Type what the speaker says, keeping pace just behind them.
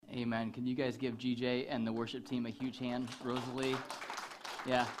Amen. Can you guys give GJ and the worship team a huge hand? Rosalie.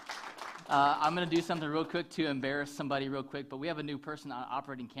 Yeah. I'm going to do something real quick to embarrass somebody real quick, but we have a new person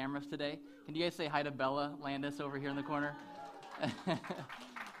operating cameras today. Can you guys say hi to Bella Landis over here in the corner?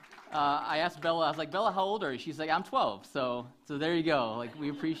 I asked Bella, I was like, Bella, how old are you? She's like, I'm 12. So there you go. Like, we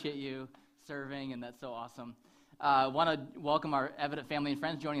appreciate you serving, and that's so awesome. I want to welcome our Evident family and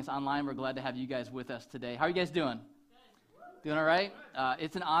friends joining us online. We're glad to have you guys with us today. How are you guys doing? Doing all right?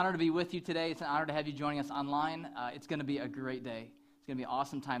 It's an honor to be with you today. It's an honor to have you joining us online. It's going to be a great day. It's going to be an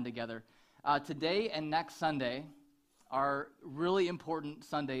awesome time together. Today and next Sunday are really important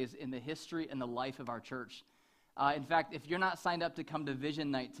Sundays in the history and the life of our church. In fact, if you're not signed up to come to Vision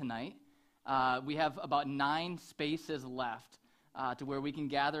Night tonight, we have about 9 spaces left to where we can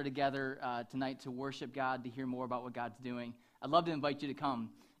gather together tonight to worship God, to hear more about what God's doing. I'd love to invite you to come.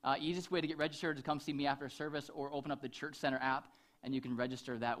 Easiest way to get registered is to come see me after service or open up the Church Center app, and you can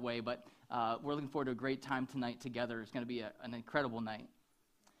register that way. But we're looking forward to a great time tonight together. It's going to be an incredible night.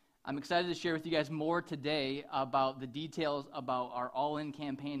 I'm excited to share with you guys more today about the details about our All In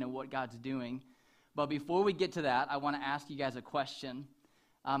campaign and what God's doing. But before we get to that, I want to ask you guys a question.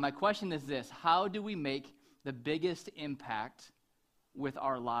 My question is this: how do we make the biggest impact with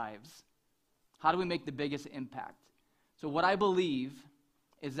our lives? How do we make the biggest impact? So what I believe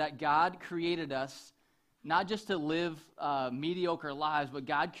is that God created us not just to live mediocre lives, but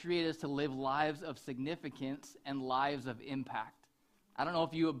God created us to live lives of significance and lives of impact. I don't know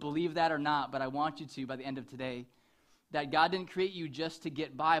if you believe that or not, but I want you to by the end of today, that God didn't create you just to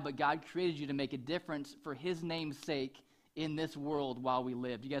get by, but God created you to make a difference for His name's sake in this world while we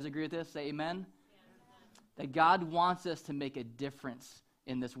live. Do you guys agree with this? Say amen? Yeah. That God wants us to make a difference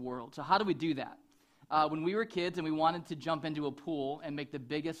in this world. So how do we do that? When we were kids and we wanted to jump into a pool and make the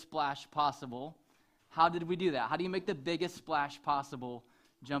biggest splash possible, how did we do that? How do you make the biggest splash possible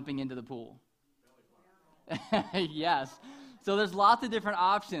jumping into the pool? Yes. So there's lots of different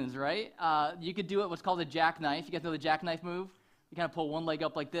options, right? You could do it what's called a jackknife. You guys know the jackknife move? You kind of pull one leg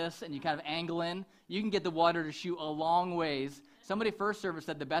up like this, and you kind of angle in. You can get the water to shoot a long ways. Somebody first service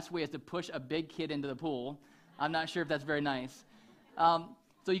said the best way is to push a big kid into the pool. I'm not sure if that's very nice.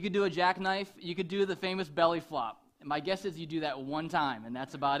 So you could do a jackknife. You could do the famous belly flop. And my guess is you do that one time, and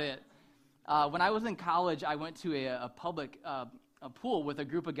that's about it. When I was in college, I went to a public pool with a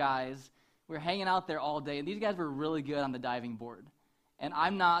group of guys. We were hanging out there all day, and these guys were really good on the diving board. And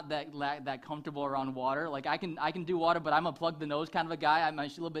I'm not that comfortable around water. Like, I can do water, but I'm a plug the nose kind of a guy. I'm a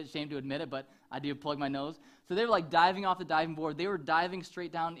little bit ashamed to admit it, but I do plug my nose. So they were like diving off the diving board. They were diving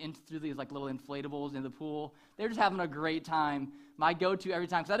straight down through these like little inflatables in the pool. They were just having a great time. My go-to every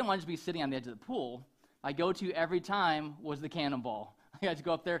time, because I didn't want to just be sitting on the edge of the pool, my go-to every time was the cannonball. I had to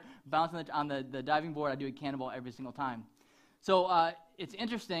go up there, bounce on the diving board. I do a cannonball every single time. So it's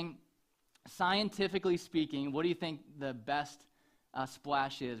interesting. Scientifically speaking, what do you think the best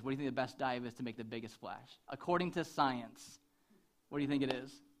splash is? What do you think the best dive is to make the biggest splash? According to science, what do you think it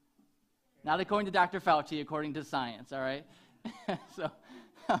is? Not according to Dr. Fauci, according to science, all right? So,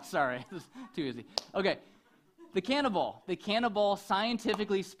 sorry, this is too easy. Okay, the cannonball,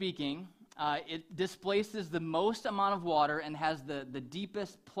 scientifically speaking, it displaces the most amount of water and has the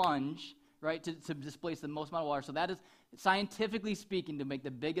deepest plunge, right, to displace the most amount of water. So that is, scientifically speaking, to make the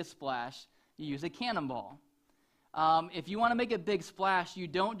biggest splash, you use a cannonball. If you want to make a big splash, you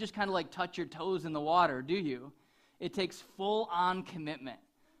don't just kind of like touch your toes in the water, do you? It takes full-on commitment.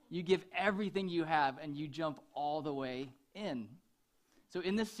 You give everything you have, and you jump all the way in. So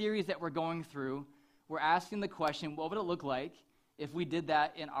in this series that we're going through, we're asking the question, what would it look like if we did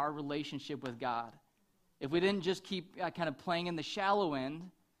that in our relationship with God? If we didn't just keep kind of playing in the shallow end,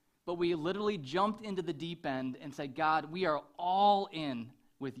 but we literally jumped into the deep end and said, God, we are all in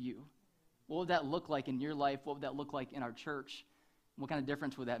with you. What would that look like in your life? What would that look like in our church? What kind of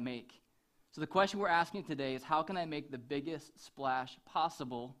difference would that make? So the question we're asking today is, how can I make the biggest splash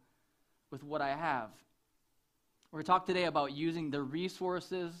possible with what I have? We're going to talk today about using the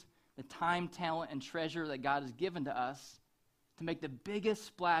resources, the time, talent, and treasure that God has given to us to make the biggest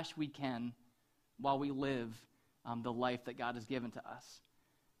splash we can while we live the life that God has given to us.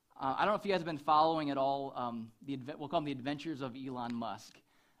 I don't know if you guys have been following at all, we'll call them the adventures of Elon Musk.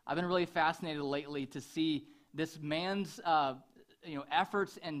 I've been really fascinated lately to see this man's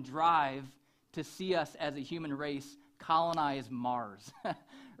efforts and drive to see us as a human race colonize Mars.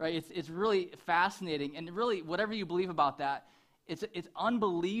 Right? It's really fascinating, and really, whatever you believe about that, it's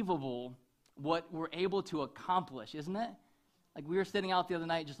unbelievable what we're able to accomplish, isn't it? Like, we were sitting out the other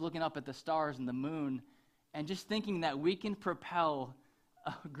night just looking up at the stars and the moon, and just thinking that we can propel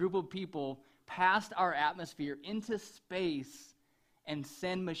a group of people past our atmosphere into space and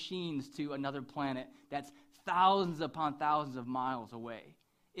send machines to another planet that's thousands upon thousands of miles away.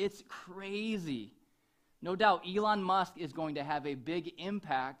 It's crazy. No doubt Elon Musk is going to have a big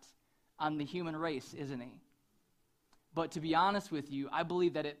impact on the human race, isn't he? But to be honest with you, I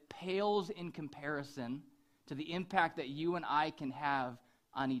believe that it pales in comparison to the impact that you and I can have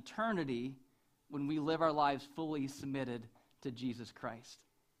on eternity when we live our lives fully submitted to Jesus Christ.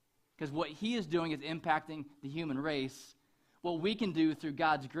 Because what he is doing is impacting the human race. What we can do through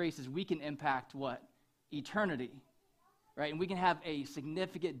God's grace is we can impact what? Eternity. Right? And we can have a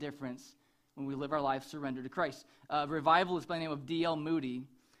significant difference when we live our lives surrendered to Christ. A revivalist by the name of D.L. Moody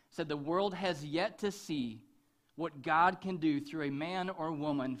said, "The world has yet to see what God can do through a man or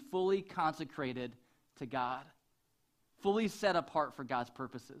woman fully consecrated to God, fully set apart for God's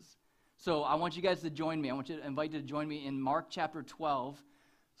purposes." So I want you guys to join me. I want you to invite you to join me in Mark chapter 12.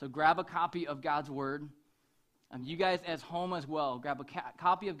 So grab a copy of God's Word. You guys as home as well, grab a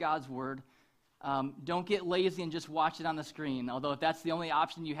copy of God's Word. Don't get lazy and just watch it on the screen. Although if that's the only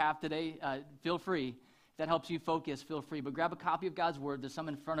option you have today, feel free. If that helps you focus, feel free. But grab a copy of God's Word. There's some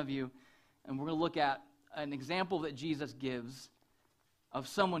in front of you. And we're going to look at an example that Jesus gives of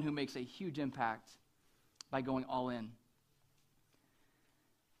someone who makes a huge impact by going all in.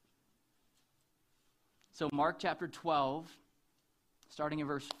 So Mark chapter 12, starting in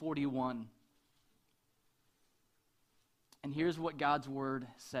verse 41. And here's what God's Word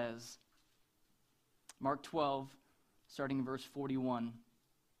says. Mark 12, starting in verse 41. It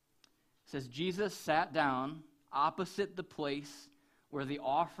says, "Jesus sat down opposite the place where the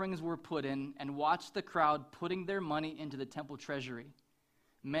offerings were put in and watched the crowd putting their money into the temple treasury.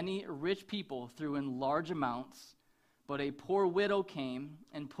 Many rich people threw in large amounts, but a poor widow came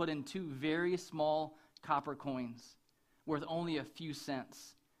and put in 2 very small copper coins, worth only a few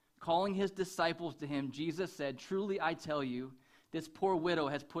cents. Calling his disciples to him, Jesus said, 'Truly I tell you, this poor widow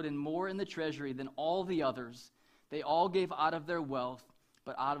has put in more in the treasury than all the others. They all gave out of their wealth,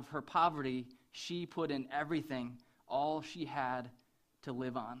 but out of her poverty she put in everything, all she had to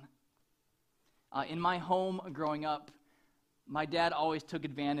live on.'" In my home growing up, my dad always took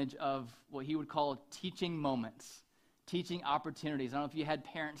advantage of what he would call teaching moments, teaching opportunities. I don't know if you had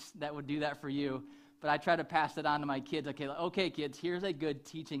parents that would do that for you, but I try to pass it on to my kids. Okay, kids, here's a good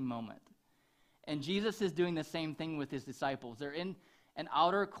teaching moment. And Jesus is doing the same thing with his disciples. They're in an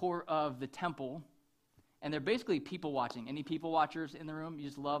outer court of the temple, and they're basically people watching. Any people watchers in the room? You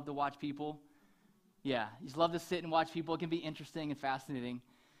just love to watch people? Yeah, you just love to sit and watch people. It can be interesting and fascinating.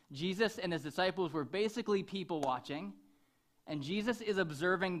 Jesus and his disciples were basically people watching, and Jesus is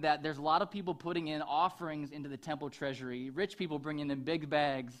observing that there's a lot of people putting in offerings into the temple treasury, rich people bringing in big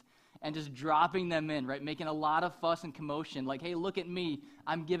bags, and just dropping them in, right? Making a lot of fuss and commotion, like, hey, look at me,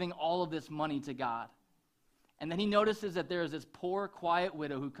 I'm giving all of this money to God. And then he notices that there is this poor, quiet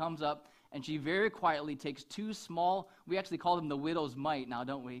widow who comes up, and she very quietly takes 2 small, we actually call them the widow's mite now,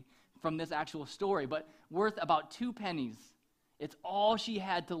 don't we, from this actual story, but worth about 2 pennies. It's all she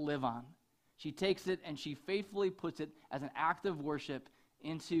had to live on. She takes it, and she faithfully puts it as an act of worship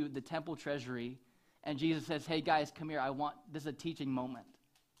into the temple treasury, and Jesus says, hey, guys, come here, this is a teaching moment.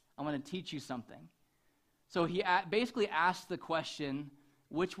 I want to teach you something. So he basically asked the question,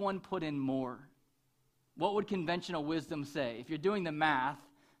 which one put in more? What would conventional wisdom say? If you're doing the math,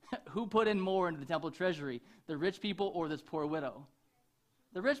 who put in more into the temple treasury? The rich people or this poor widow?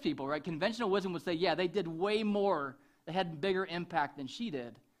 The rich people, right? Conventional wisdom would say, yeah, they did way more. They had bigger impact than she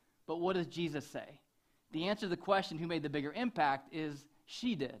did. But what does Jesus say? The answer to the question, who made the bigger impact, is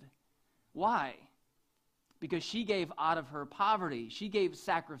she did. Why? Because she gave out of her poverty. She gave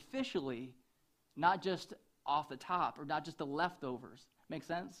sacrificially, not just off the top or not just the leftovers. Make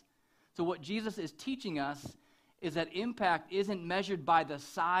sense? So what Jesus is teaching us is that impact isn't measured by the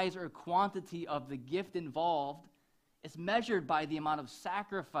size or quantity of the gift involved. It's measured by the amount of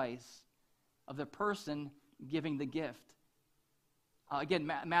sacrifice of the person giving the gift. Again,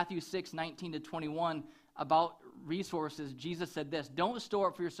 Matthew 6:19-21, about resources, Jesus said this, "Don't store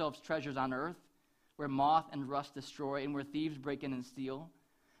up for yourselves treasures on earth, where moth and rust destroy and where thieves break in and steal.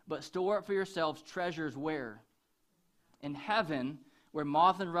 But store up for yourselves treasures where? In heaven, where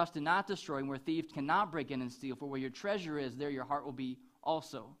moth and rust do not destroy and where thieves cannot break in and steal. For where your treasure is, there your heart will be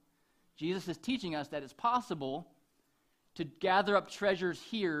also." Jesus is teaching us that it's possible to gather up treasures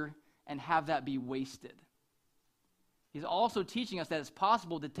here and have that be wasted. He's also teaching us that it's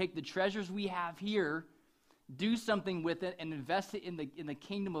possible to take the treasures we have here, do something with it, and invest it in the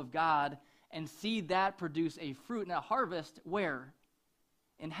kingdom of God, and see that produce a fruit and a harvest where?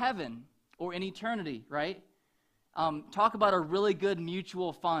 In heaven or in eternity, right? Talk about a really good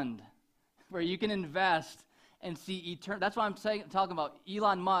mutual fund where you can invest and see eternal. That's why I'm talking about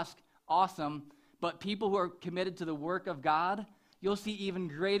Elon Musk, awesome, but people who are committed to the work of God, you'll see even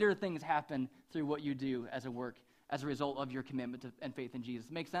greater things happen through what you do as a result of your commitment and faith in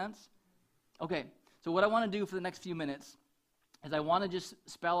Jesus. Make sense? Okay, so what I want to do for the next few minutes is I want to just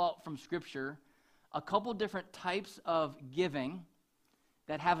spell out from Scripture a couple different types of giving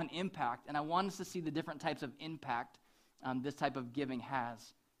that have an impact, and I want us to see the different types of impact this type of giving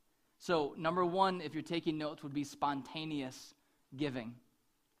has. So, number one, if you're taking notes, would be spontaneous giving.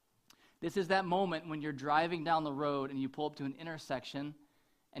 This is that moment when you're driving down the road and you pull up to an intersection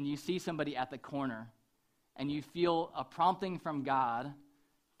and you see somebody at the corner and you feel a prompting from God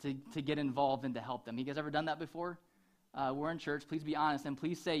to get involved and to help them. You guys ever done that before? We're in church. Please be honest and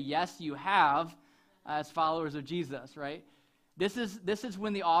please say, yes, you have, as followers of Jesus, right? This is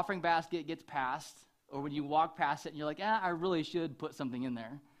when the offering basket gets passed, or when you walk past it and you're like, I really should put something in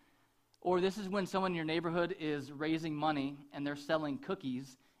there. Or this is when someone in your neighborhood is raising money and they're selling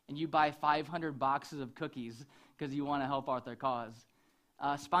cookies and you buy 500 boxes of cookies because you want to help out their cause.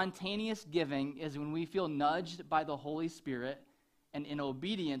 Spontaneous giving is when we feel nudged by the Holy Spirit, and in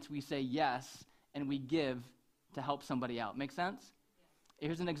obedience we say yes and we give to help somebody out. Make sense? Yeah.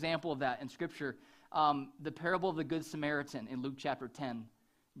 Here's an example of that in Scripture. The parable of the Good Samaritan in Luke chapter 10.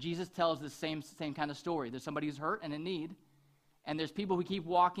 Jesus tells the same kind of story. There's somebody who's hurt and in need, and there's people who keep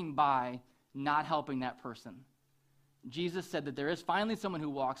walking by not helping that person. Jesus said that there is finally someone who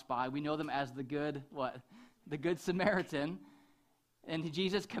walks by. We know them as the Good Samaritan. And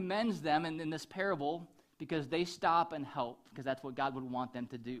Jesus commends them in this parable because they stop and help, because that's what God would want them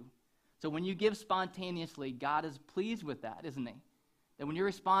to do. So when you give spontaneously, God is pleased with that, isn't he? That when you're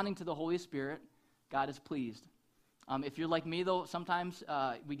responding to the Holy Spirit, God is pleased. If you're like me, though, sometimes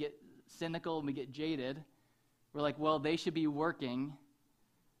we get cynical and we get jaded. We're like, well, they should be working.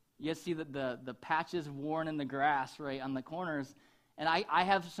 You see the patches worn in the grass, right, on the corners. And I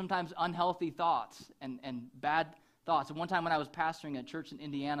have sometimes unhealthy thoughts and bad thoughts. And one time when I was pastoring a church in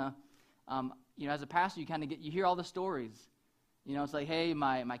Indiana, as a pastor, you hear all the stories. It's like, hey,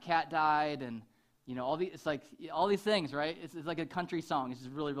 my cat died, and all these things, right? It's like a country song. It's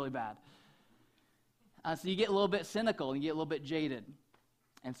just really, really bad. So you get a little bit cynical and you get a little bit jaded.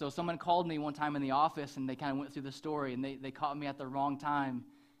 And so someone called me one time in the office, and they kind of went through the story, and they caught me at the wrong time.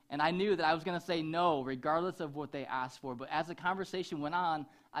 And I knew that I was going to say no, regardless of what they asked for. But as the conversation went on,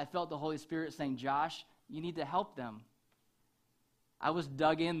 I felt the Holy Spirit saying, Josh, you need to help them. I was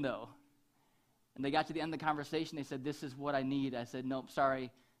dug in, though. And they got to the end of the conversation. They said, this is what I need. I said, nope, sorry,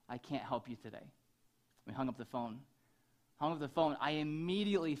 I can't help you today. We hung up the phone. I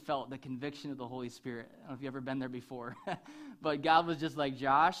immediately felt the conviction of the Holy Spirit. I don't know if you've ever been there before. But God was just like,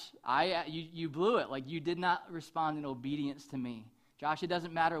 Josh, you blew it. Like, you did not respond in obedience to me. Josh, it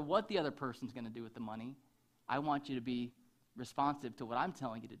doesn't matter what the other person's going to do with the money. I want you to be responsive to what I'm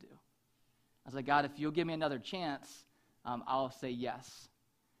telling you to do. I was like, God, if you'll give me another chance, I'll say yes.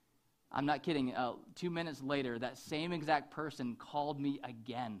 I'm not kidding. 2 minutes later, that same exact person called me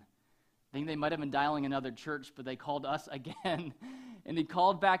again. I think they might have been dialing another church, but they called us again. And he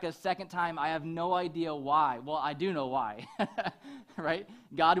called back a second time. I have no idea why. Well, I do know why, right?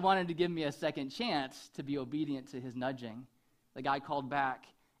 God wanted to give me a second chance to be obedient to his nudging. The guy called back,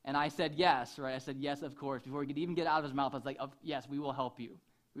 and I said yes, right? I said yes, of course. Before he could even get out of his mouth, I was like, yes, we will help you.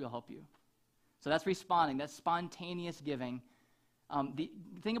 We will help you. So that's responding. That's spontaneous giving.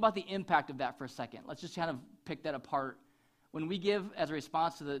 Think about the impact of that for a second. Let's just kind of pick that apart. When we give as a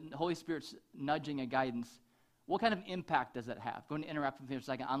response to the Holy Spirit's nudging and guidance, what kind of impact does it have? Go ahead and interact with me for a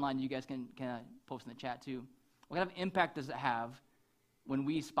second. Online, you guys can post in the chat too. What kind of impact does it have when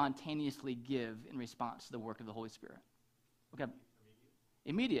we spontaneously give in response to the work of the Holy Spirit? Okay.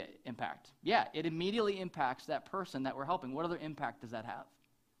 Immediate impact. Yeah, it immediately impacts that person that we're helping. What other impact does that have?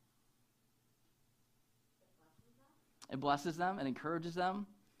 It blesses them. It encourages them.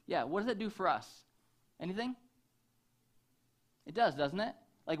 Yeah, what does it do for us? Anything? It does, doesn't it?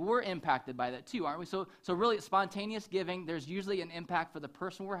 Like, we're impacted by that too, aren't we? So really, spontaneous giving, there's usually an impact for the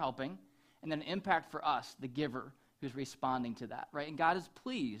person we're helping, and then an impact for us, the giver, who's responding to that, right? And God is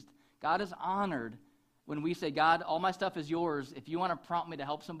pleased. God is honored when we say, God, all my stuff is yours. If you want to prompt me to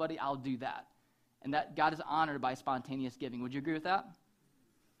help somebody, I'll do that. And that God is honored by spontaneous giving. Would you agree with that?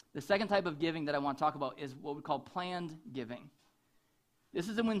 The second type of giving that I want to talk about is what we call planned giving. This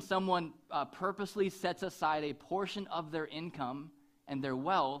is when someone purposely sets aside a portion of their income and their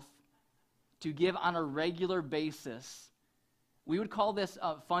wealth to give on a regular basis. We would call this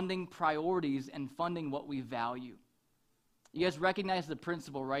funding priorities and funding what we value. You guys recognize the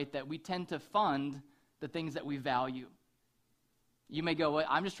principle, right? That we tend to fund the things that we value. You may go, well,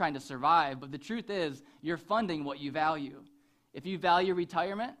 I'm just trying to survive, but the truth is you're funding what you value. If you value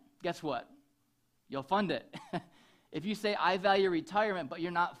retirement, guess what? You'll fund it. If you say, I value retirement, but you're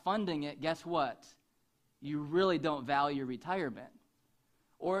not funding it, guess what? You really don't value retirement.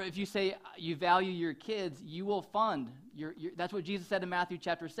 Or if you say you value your kids, you will fund. That's what Jesus said in Matthew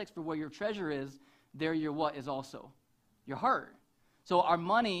chapter 6, for where your treasure is, there your what is also? Your heart. So our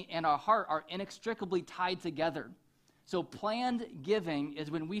money and our heart are inextricably tied together. So planned giving is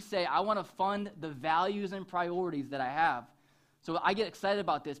when we say, I want to fund the values and priorities that I have. So I get excited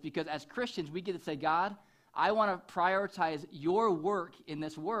about this because as Christians, we get to say, God, I want to prioritize your work in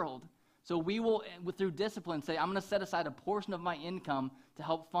this world. So we will, through discipline, say, I'm going to set aside a portion of my income to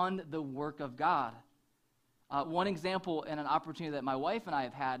help fund the work of God. One example and an opportunity that my wife and I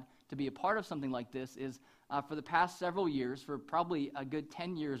have had to be a part of something like this is for the past several years, for probably a good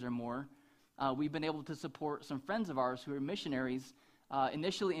 10 years or more, we've been able to support some friends of ours who are missionaries,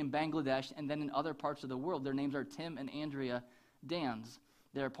 initially in Bangladesh and then in other parts of the world. Their names are Tim and Andrea Dans.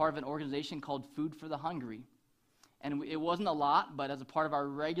 They're part of an organization called Food for the Hungry. And it wasn't a lot, but as a part of our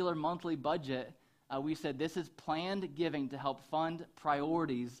regular monthly budget, we said this is planned giving to help fund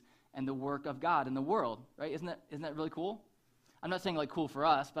priorities and the work of God in the world, right? Isn't that really cool? I'm not saying like cool for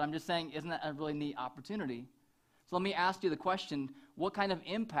us, but I'm just saying isn't that a really neat opportunity? So let me ask you the question, what kind of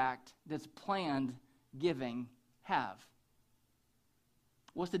impact does planned giving have?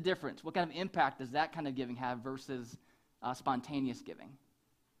 What's the difference? What kind of impact does that kind of giving have versus spontaneous giving?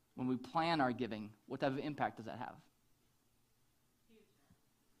 When we plan our giving, what type of impact does that have?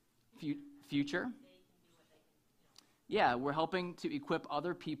 Future? Yeah, we're helping to equip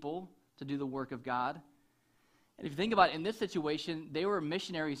other people to do the work of God. And if you think about it, in this situation, they were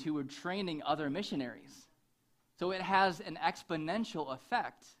missionaries who were training other missionaries. So it has an exponential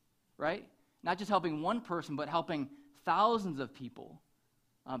effect, right? Not just helping one person, but helping thousands of people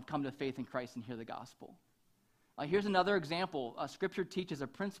come to faith in Christ and hear the gospel. Here's another example. Scripture teaches a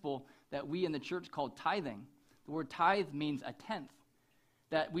principle that we in the church call tithing. The word tithe means a tenth.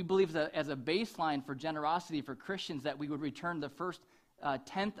 That we believe as a baseline for generosity for Christians that we would return the first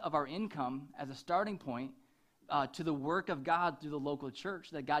tenth of our income as a starting point to the work of God through the local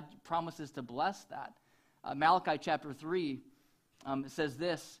church, that God promises to bless that. Malachi chapter 3 says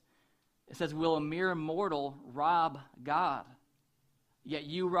this. It says, will a mere mortal rob God? Yet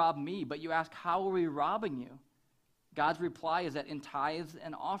you rob me. But you ask, how are we robbing you? God's reply is that in tithes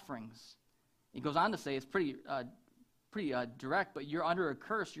and offerings. He goes on to say, it's pretty direct, but you're under a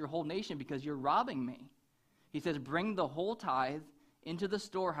curse, your whole nation, because you're robbing me. He says, bring the whole tithe into the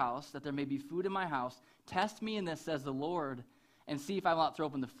storehouse, that there may be food in my house. Test me in this, says the Lord, and see if I will not throw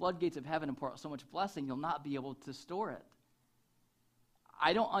open the floodgates of heaven and pour out so much blessing, you'll not be able to store it.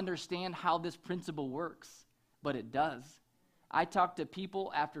 I don't understand how this principle works, but it does. I talk to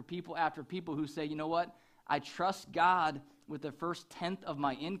people after people after people who say, you know what? I trust God with the first tenth of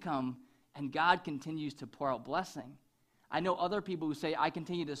my income, and God continues to pour out blessing. I know other people who say, I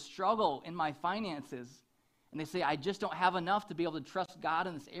continue to struggle in my finances, and they say, I just don't have enough to be able to trust God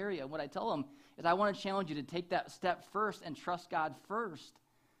in this area. And what I tell them is, I want to challenge you to take that step first and trust God first.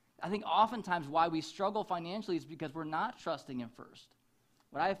 I think oftentimes why we struggle financially is because we're not trusting Him first.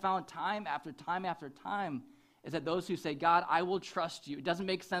 What I have found time after time after time is that those who say, God, I will trust you. It doesn't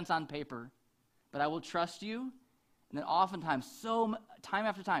make sense on paper, but I will trust you. And then oftentimes, time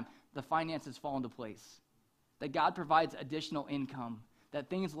after time, the finances fall into place. That God provides additional income. That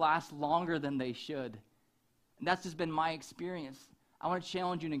things last longer than they should. And that's just been my experience. I want to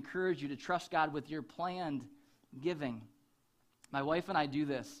challenge you and encourage you to trust God with your planned giving. My wife and I do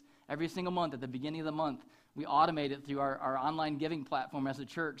this every single month. At the beginning of the month, we automate it through our online giving platform as a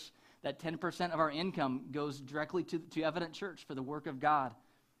church. That 10% of our income goes directly to Evident Church for the work of God.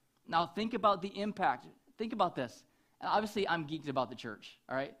 Now think about the impact. Think about this. And obviously, I'm geeked about the church,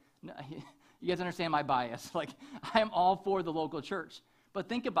 all right? You guys understand my bias. Like, I'm all for the local church. But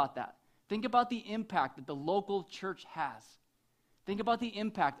think about that. Think about the impact that the local church has. Think about the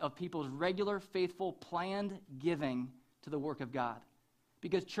impact of people's regular, faithful, planned giving to the work of God.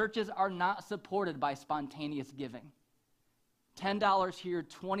 Because churches are not supported by spontaneous giving. $10 here,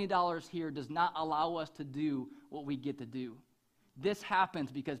 $20 here does not allow us to do what we get to do. This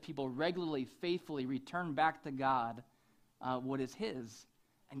happens because people regularly, faithfully return back to God what is His,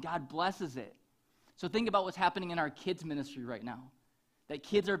 and God blesses it. So think about what's happening in our kids' ministry right now, that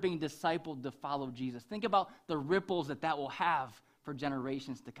kids are being discipled to follow Jesus. Think about the ripples that will have for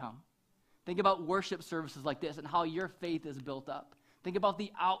generations to come. Think about worship services like this and how your faith is built up. Think about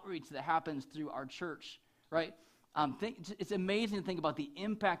the outreach that happens through our church, right? It's amazing to think about the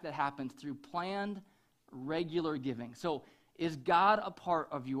impact that happens through planned, regular giving. So Is God a part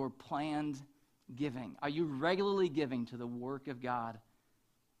of your planned giving? Are you regularly giving to the work of God?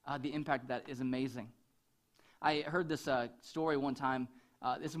 The impact of that is amazing. I heard this story one time.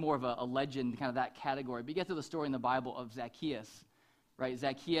 This is more of a legend, kind of that category. But you get to the story in the Bible of Zacchaeus, right?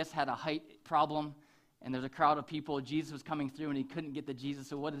 Zacchaeus had a height problem, and there's a crowd of people. Jesus was coming through, and he couldn't get to Jesus.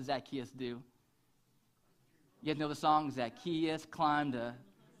 So what did Zacchaeus do? You guys know the song? Zacchaeus climbed a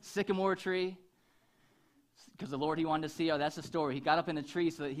sycamore tree because the Lord he wanted to see. Oh, that's the story. He got up in a tree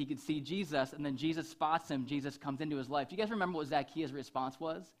so that he could see Jesus, and then Jesus spots him. Jesus comes into his life. Do you guys remember what Zacchaeus' response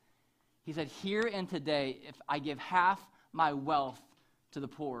was? He said, "Here and today, if I give half my wealth to the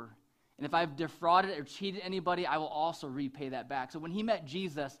poor, and if I've defrauded or cheated anybody, I will also repay that back." So when he met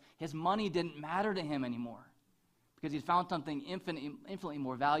Jesus, his money didn't matter to him anymore because he found something infinitely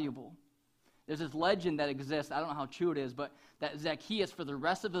more valuable. There's this legend that exists, I don't know how true it is, but that Zacchaeus, for the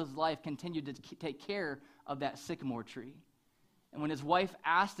rest of his life, continued to take care of that sycamore tree. And when his wife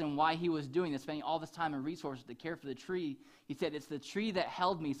asked him why he was doing this, spending all this time and resources to care for the tree, he said, "It's the tree that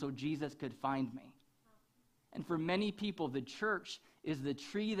held me so Jesus could find me." And for many people, the church is the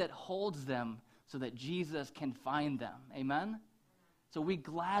tree that holds them so that Jesus can find them. Amen? So we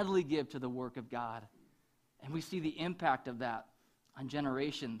gladly give to the work of God. And we see the impact of that on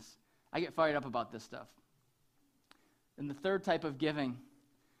generations. I get fired up about this stuff. And the third type of giving,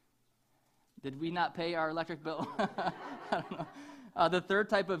 did we not pay our electric bill? I don't know. The third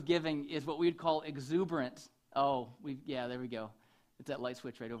type of giving is what we'd call exuberant. Yeah, there we go. It's that light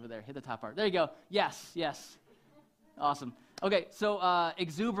switch right over there. Hit the top part. There you go. Yes. Awesome. Okay, so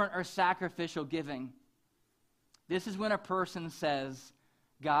exuberant or sacrificial giving. This is when a person says,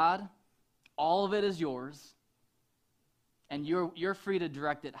 "God, all of it is yours, and you're free to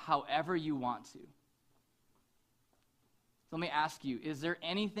direct it however you want to." So let me ask you, is there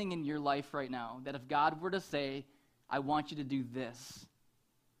anything in your life right now that if God were to say, "I want you to do this,"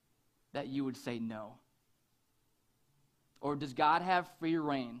 that you would say no? Or does God have free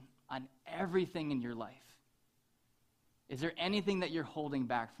reign on everything in your life? Is there anything that you're holding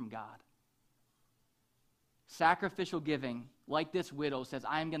back from God? Sacrificial giving, like this widow, says,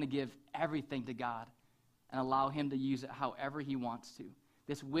 "I am going to give everything to God and allow him to use it however he wants to."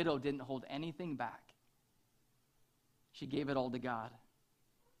 This widow didn't hold anything back. She gave it all to God.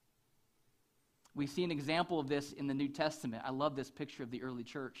 We see an example of this in the New Testament. I love this picture of the early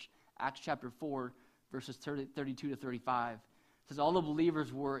church. Acts chapter 4, verses 32 to 35. It says, "All the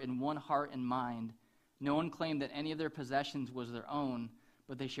believers were in one heart and mind. No one claimed that any of their possessions was their own,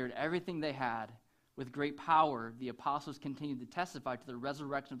 but they shared everything they had. With great power, the apostles continued to testify to the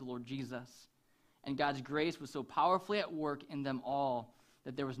resurrection of the Lord Jesus. And God's grace was so powerfully at work in them all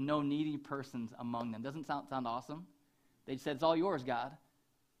that there was no needy persons among them." Doesn't sound awesome? They said, "It's all yours, God."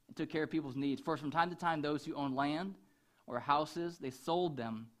 And took care of people's needs. For from time to time, those who owned land or houses, they sold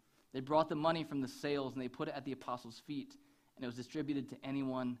them. They brought the money from the sales, and they put it at the apostles' feet, and it was distributed to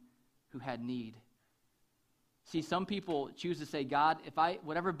anyone who had need. See, some people choose to say, "God,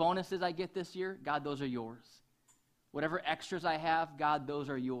 whatever bonuses I get this year, God, those are yours. Whatever extras I have, God, those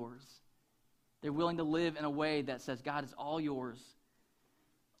are yours." They're willing to live in a way that says, "God, it's all yours."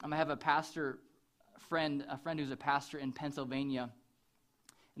 I have a friend who's a pastor in Pennsylvania,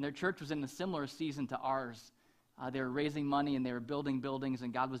 and their church was in a similar season to ours. They were raising money, and they were building buildings,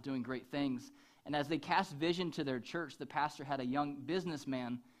 and God was doing great things. And as they cast vision to their church, the pastor had a young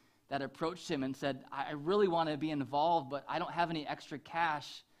businessman that approached him and said, "I really want to be involved, but I don't have any extra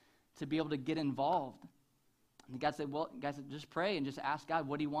cash to be able to get involved." And the guy said, "Well, guys, just pray and just ask God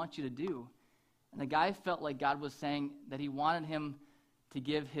what he wants you to do." And the guy felt like God was saying that he wanted him to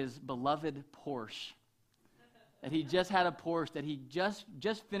give his beloved Porsche. That he just had a Porsche that he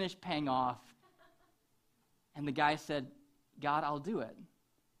just finished paying off. And the guy said, "God, I'll do it."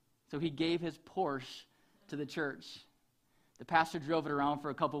 So he gave his Porsche to the church. The pastor drove it around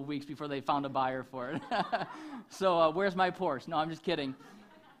for a couple of weeks before they found a buyer for it. So where's my Porsche? No, I'm just kidding.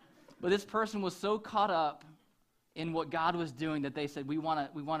 But this person was so caught up in what God was doing that they said, we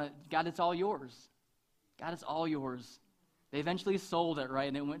want to, God, it's all yours. God, it's all yours. They eventually sold it, right?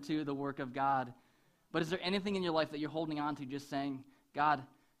 And it went to the work of God. But is there anything in your life that you're holding on to, just saying, "God,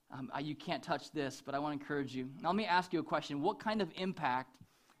 you can't touch this, but I want to encourage you"? Now let me ask you a question. What kind of impact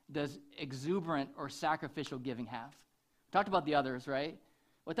does exuberant or sacrificial giving have? We talked about the others, right?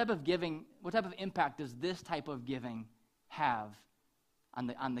 What type of impact does this type of giving have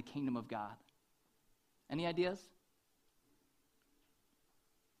on the kingdom of God? Any ideas?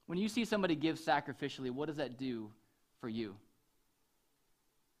 When you see somebody give sacrificially, what does that do for you?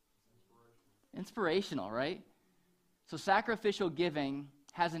 Inspirational, right? So sacrificial giving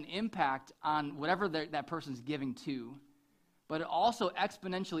has an impact on whatever that person's giving to. but it also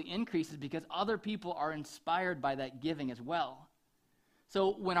exponentially increases because other people are inspired by that giving as well.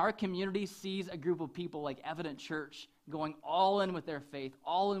 So when our community sees a group of people like Evident Church going all in with their faith,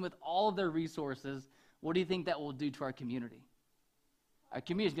 all in with all of their resources, what do you think that will do to our community? Our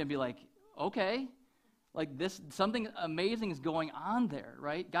community is going to be like, okay, like this, something amazing is going on there,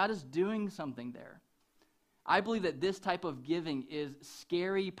 right? God is doing something there. I believe that this type of giving is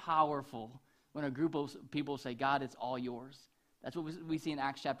scary powerful when a group of people say, God, it's all yours. That's what we see in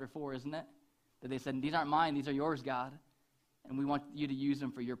Acts chapter 4, isn't it? That they said, these aren't mine, these are yours, God. And we want you to use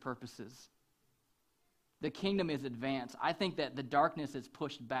them for your purposes. The kingdom is advanced. I think that the darkness is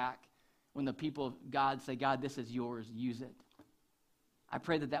pushed back when the people of God say, God, this is yours, use it. I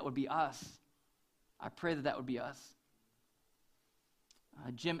pray that that would be us. I pray that that would be us.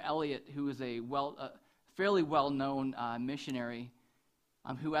 Jim Elliot, who is a fairly well-known missionary,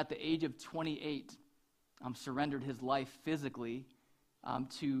 who at the age of 28 surrendered his life physically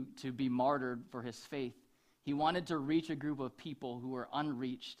to be martyred for his faith. He wanted to reach a group of people who were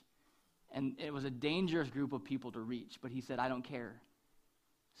unreached, and it was a dangerous group of people to reach, but he said, I don't care.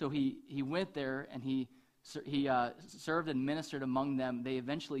 So he went there, and he served and ministered among them. They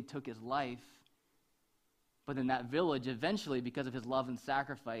eventually took his life, but in that village, eventually, because of his love and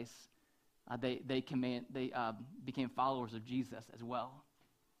sacrifice, they became followers of Jesus as well.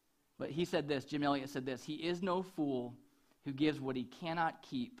 But he said this, Jim Elliot said this, he is no fool who gives what he cannot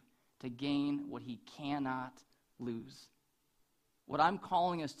keep to gain what he cannot lose. What I'm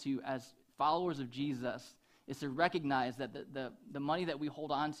calling us to as followers of Jesus is to recognize that the money that we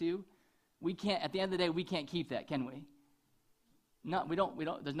hold on to, we can't, at the end of the day, we can't keep that, can we? No, we don't.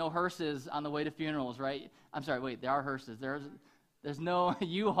 There's no hearses on the way to funerals, right? I'm sorry, wait, there are hearses. There's no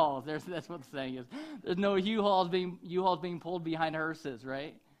U-Hauls. That's what the saying is. There's no U-Hauls being pulled behind hearses,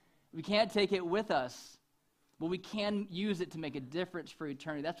 right? We can't take it with us, but we can use it to make a difference for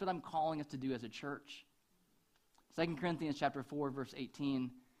eternity. That's what I'm calling us to do as a church. 2 Corinthians chapter 4, verse 18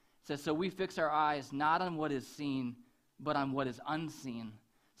 says, so we fix our eyes not on what is seen, but on what is unseen,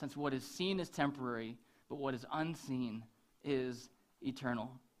 since what is seen is temporary, but what is unseen is eternal.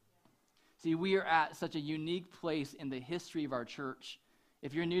 See, we are at such a unique place in the history of our church.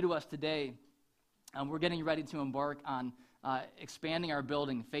 If you're new to us today, we're getting ready to embark on expanding our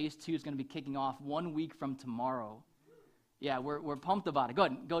building. Phase 2 is going to be kicking off 1 week from tomorrow. Yeah, we're pumped about it. Go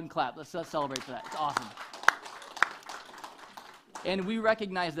ahead and clap. Let's celebrate for that. It's awesome. And we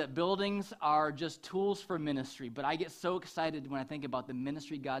recognize that buildings are just tools for ministry, but I get so excited when I think about the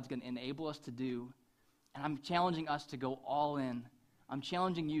ministry God's going to enable us to do, and I'm challenging us to go all in. I'm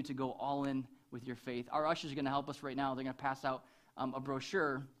challenging you to go all in with your faith. Our ushers are going to help us right now. They're going to pass out a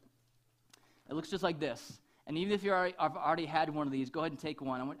brochure. It looks just like this. And even if you've already had one of these, go ahead and take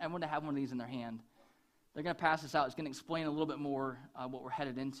one. I want to have one of these in their hand. They're going to pass this out. It's going to explain a little bit more what we're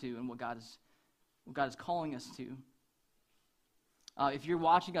headed into and what God is calling us to. If you're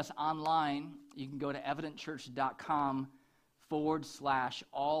watching us online, you can go to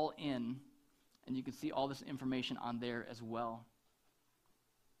evidentchurch.com/all-in, and you can see all this information on there as well.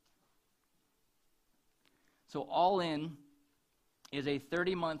 So All In is a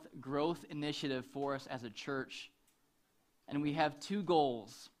 30-month growth initiative for us as a church, and we have 2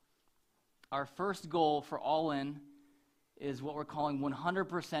 goals. Our first goal for All In is what we're calling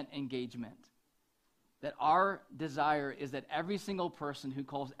 100% engagement. That our desire is that every single person who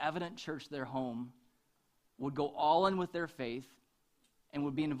calls Evident Church their home would go all in with their faith and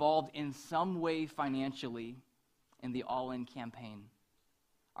would be involved in some way financially in the All In campaign.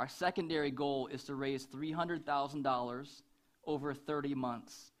 Our secondary goal is to raise $300,000 over 30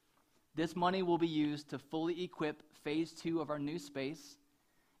 months. This money will be used to fully equip phase 2 of our new space.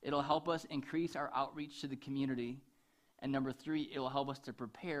 It'll help us increase our outreach to the community. And number 3, it will help us to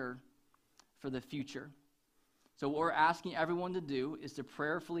prepare for the future. So what we're asking everyone to do is to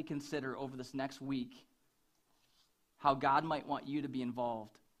prayerfully consider over this next week how God might want you to be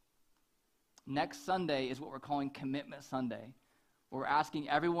involved. Next Sunday is what we're calling Commitment Sunday. We're asking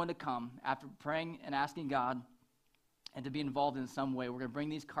everyone to come after praying and asking God and to be involved in some way. We're going to bring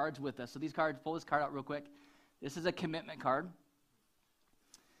these cards with us. So these cards, pull this card out real quick. This is a commitment card.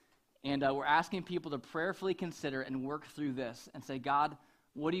 And we're asking people to prayerfully consider and work through this and say, God,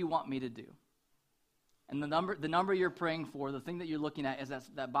 what do you want me to do? And the number you're praying for, the thing that you're looking at is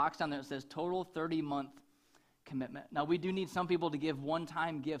that box down there that says total 30-month commitment. Now, we do need some people to give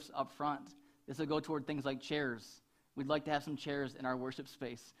one-time gifts up front. This will go toward things like chairs. We'd like to have some chairs in our worship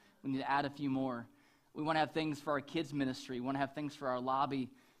space. We need to add a few more. We want to have things for our kids' ministry. We want to have things for our lobby,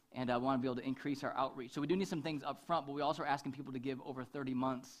 and we want to be able to increase our outreach. So we do need some things up front, but we also are asking people to give over 30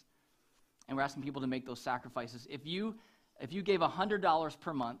 months, and we're asking people to make those sacrifices. If you If you gave $100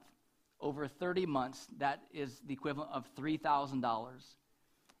 per month, over 30 months, that is the equivalent of $3,000.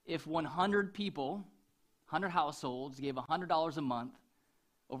 If 100 people, 100 households gave $100 a month,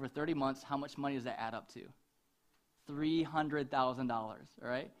 over 30 months, how much money does that add up to? $300,000, all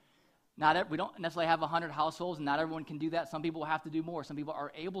right? We don't necessarily have 100 households, and not everyone can do that. Some people have to do more. Some people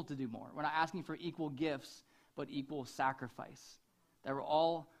are able to do more. We're not asking for equal gifts, but equal sacrifice. That we're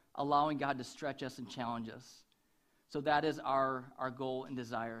all allowing God to stretch us and challenge us. So that is our goal and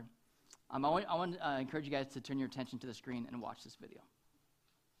desire. I want to encourage you guys to turn your attention to the screen and watch this video.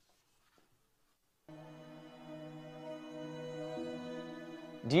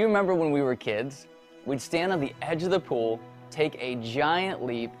 Do you remember when we were kids? We'd stand on the edge of the pool, take a giant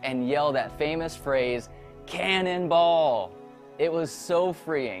leap, and yell that famous phrase, "Cannonball!" It was so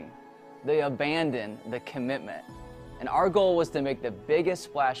freeing. The abandon, the commitment. And our goal was to make the biggest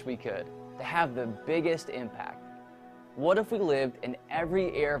splash we could, to have the biggest impact. What if we lived in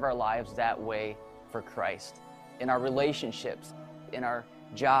every area of our lives that way for Christ? In our relationships, in our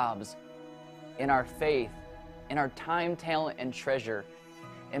jobs, in our faith, in our time, talent, and treasure.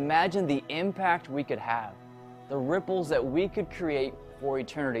 Imagine the impact we could have, the ripples that we could create for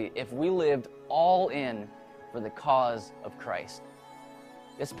eternity if we lived all in for the cause of Christ.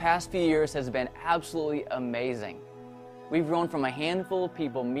 This past few years has been absolutely amazing. We've grown from a handful of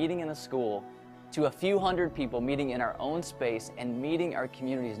people meeting in a school to a few hundred people meeting in our own space and meeting our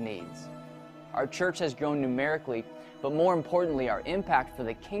community's needs. Our church has grown numerically, but more importantly, our impact for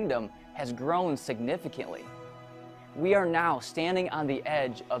the kingdom has grown significantly. We are now standing on the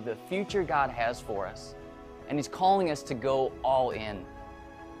edge of the future God has for us, and He's calling us to go all in.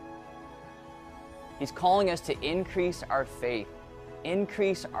 He's calling us to increase our faith,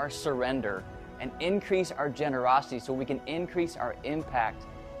 increase our surrender, and increase our generosity so we can increase our impact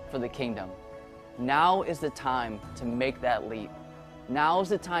for the kingdom. Now is the time to make that leap. Now is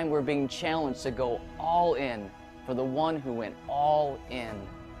the time we're being challenged to go all in for the one who went all in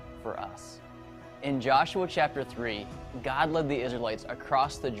for us. In Joshua chapter 3, God led the Israelites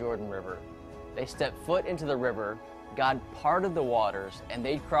across the Jordan River. They stepped foot into the river, God parted the waters, and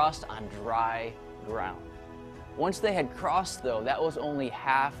they crossed on dry ground. Once they had crossed, though, that was only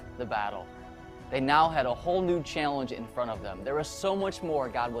half the battle. They now had a whole new challenge in front of them. There was so much more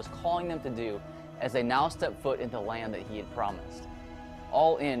God was calling them to do as they now stepped foot into the land that He had promised.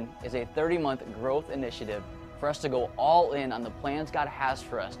 All In is a 30-month growth initiative for us to go all in on the plans God has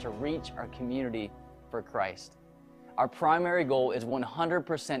for us to reach our community for Christ. Our primary goal is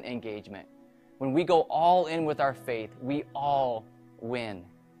 100% engagement. When we go all in with our faith, we all win.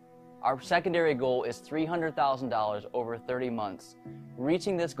 Our secondary goal is $300,000 over 30 months.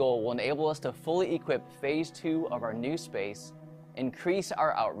 Reaching this goal will enable us to fully equip phase 2 of our new space, increase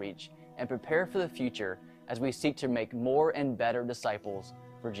our outreach, and prepare for the future as we seek to make more and better disciples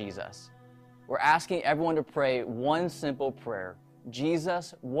for Jesus. We're asking everyone to pray one simple prayer.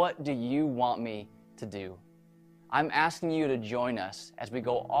 Jesus, what do you want me to do? I'm asking you to join us as we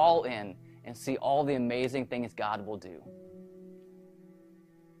go all in and see all the amazing things God will do.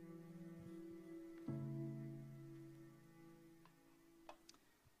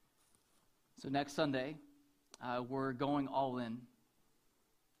 So next Sunday, we're going all in.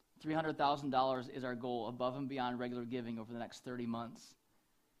 $300,000 is our goal, above and beyond regular giving over the next 30 months.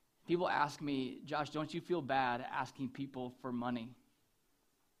 People ask me, Josh, don't you feel bad asking people for money?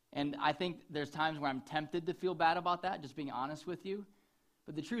 And I think there's times where I'm tempted to feel bad about that, just being honest with you.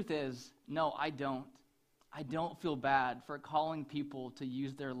 But the truth is, no, I don't. I don't feel bad for calling people to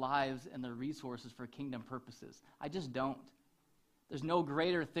use their lives and their resources for kingdom purposes. I just don't. There's no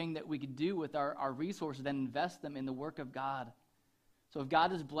greater thing that we could do with our resources than invest them in the work of God. So if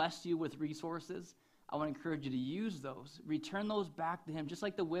God has blessed you with resources, I want to encourage you to use those. Return those back to Him, just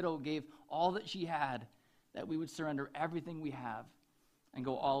like the widow gave all that she had, that we would surrender everything we have and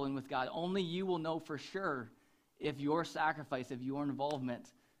go all in with God. Only you will know for sure if your sacrifice, if your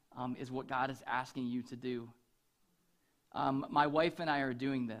involvement is what God is asking you to do. My wife and I are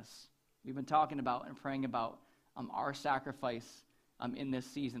doing this. We've been talking about and praying about our sacrifice in this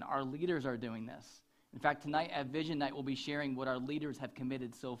season. Our leaders are doing this. In fact, tonight at Vision Night, we'll be sharing what our leaders have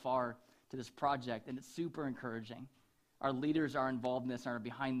committed so far to this project, and it's super encouraging. Our leaders are involved in this and are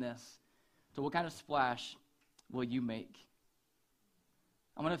behind this. So what kind of splash will you make?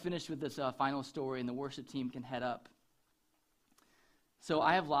 I'm going to finish with this final story, and the worship team can head up. So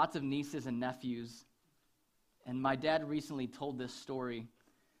I have lots of nieces and nephews, and my dad recently told this story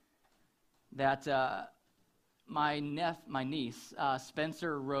that my niece,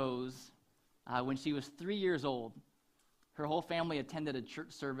 Spencer Rose, when she was 3 years old, her whole family attended a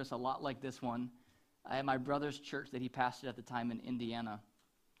church service a lot like this one at my brother's church that he pastored at the time in Indiana.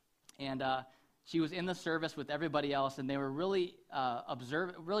 And she was in the service with everybody else, and they were really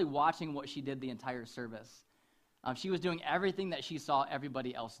really watching what she did the entire service. She was doing everything that she saw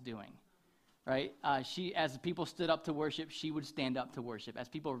everybody else doing, right? As people stood up to worship, she would stand up to worship. As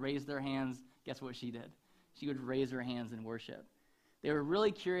people raised their hands, guess what she did? She would raise her hands in worship. They were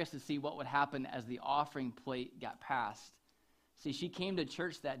really curious to see what would happen as the offering plate got passed. See, she came to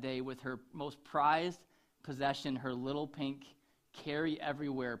church that day with her most prized possession, her little pink carry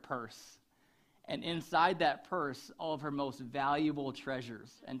everywhere purse. And inside that purse, all of her most valuable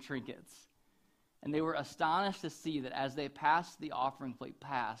treasures and trinkets. And they were astonished to see that as they passed the offering plate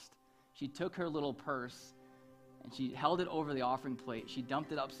past, she took her little purse and she held it over the offering plate. She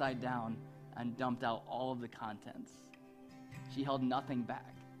dumped it upside down and dumped out all of the contents. She held nothing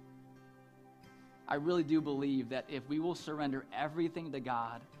back. I really do believe that if we will surrender everything to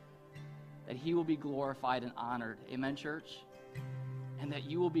God, that he will be glorified and honored. Amen, church? And that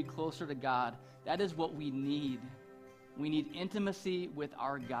you will be closer to God. That is what we need. We need intimacy with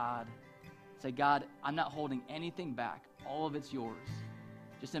our God. Say, God, I'm not holding anything back. All of it's yours.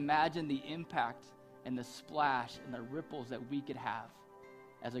 Just imagine the impact and the splash and the ripples that we could have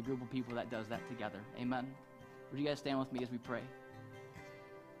as a group of people that does that together. Amen? Would you guys stand with me as we pray?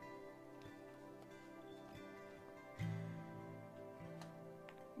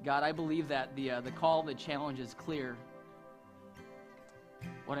 God, I believe that the call, the challenge is clear.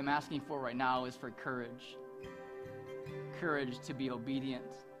 What I'm asking for right now is for courage. Courage to be obedient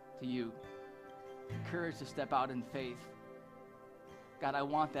to you. Courage to step out in faith. God, I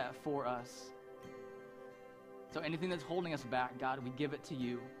want that for us. So anything that's holding us back, God, we give it to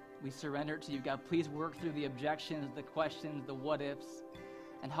you. We surrender it to you. God, please work through the objections, the questions, the what-ifs,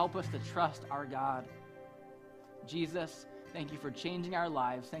 and help us to trust our God. Jesus, thank you for changing our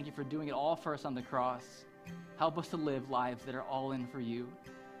lives. Thank you for doing it all for us on the cross. Help us to live lives that are all in for you.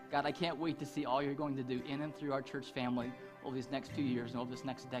 God, I can't wait to see all you're going to do in and through our church family over these next few years and over this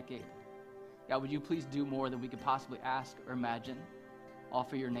next decade. God, would you please do more than we could possibly ask or imagine, all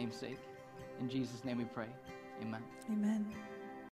for your name's sake. In Jesus' name we pray. Amen. Amen.